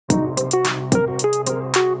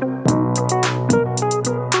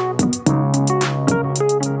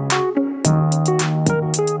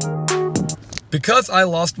Because I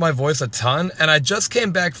lost my voice a ton and I just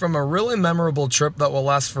came back from a really memorable trip that will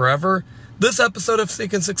last forever, this episode of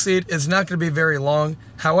Seek and Succeed is not going to be very long.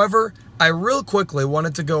 However, I real quickly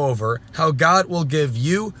wanted to go over how God will give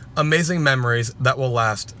you amazing memories that will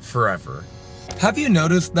last forever. Have you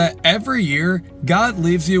noticed that every year, God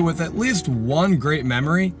leaves you with at least one great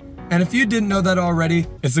memory? And if you didn't know that already,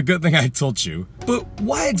 it's a good thing I told you. But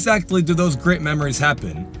why exactly do those great memories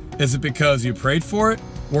happen? Is it because you prayed for it?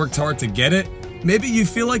 Worked hard to get it? Maybe you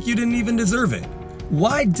feel like you didn't even deserve it.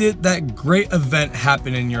 Why did that great event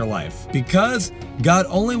happen in your life? Because God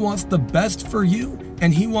only wants the best for you,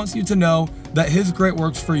 and He wants you to know that His great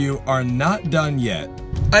works for you are not done yet.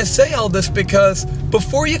 I say all this because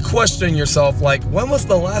before you question yourself like, when was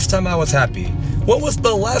the last time I was happy? When was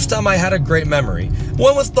the last time I had a great memory?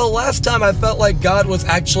 When was the last time I felt like God was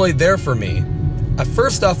actually there for me? I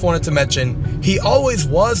first off wanted to mention, He always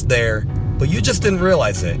was there, but you just didn't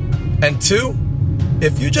realize it. And two,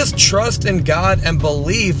 if you just trust in God and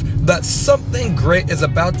believe that something great is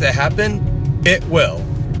about to happen, it will.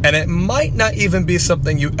 And it might not even be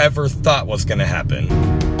something you ever thought was going to happen.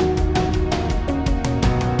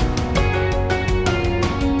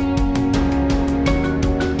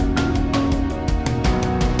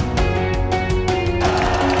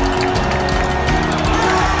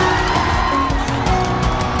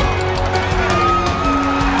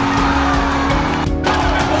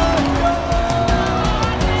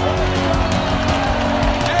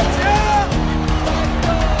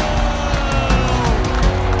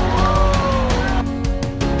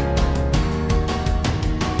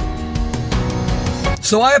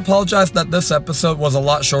 So I apologize that this episode was a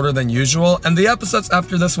lot shorter than usual, and the episodes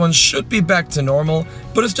after this one should be back to normal,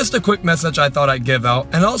 but it's just a quick message I thought I'd give out,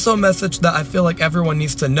 and also a message that I feel like everyone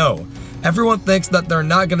needs to know. Everyone thinks that they're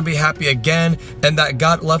not going to be happy again and that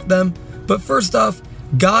God left them, but first off,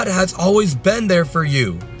 God has always been there for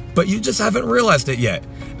you, but you just haven't realized it yet.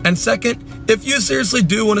 And second, if you seriously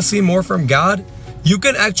do want to see more from God, you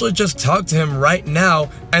can actually just talk to Him right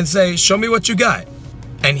now and say, "Show me what you got,"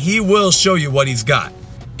 and He will show you what He's got.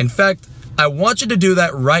 In fact, I want you to do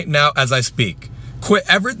that right now as I speak. Quit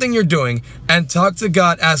everything you're doing and talk to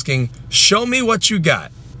God asking, "Show me what you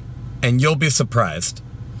got," and you'll be surprised.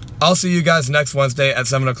 I'll see you guys next Wednesday at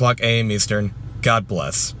 7 o'clock a.m. Eastern. God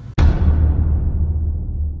bless.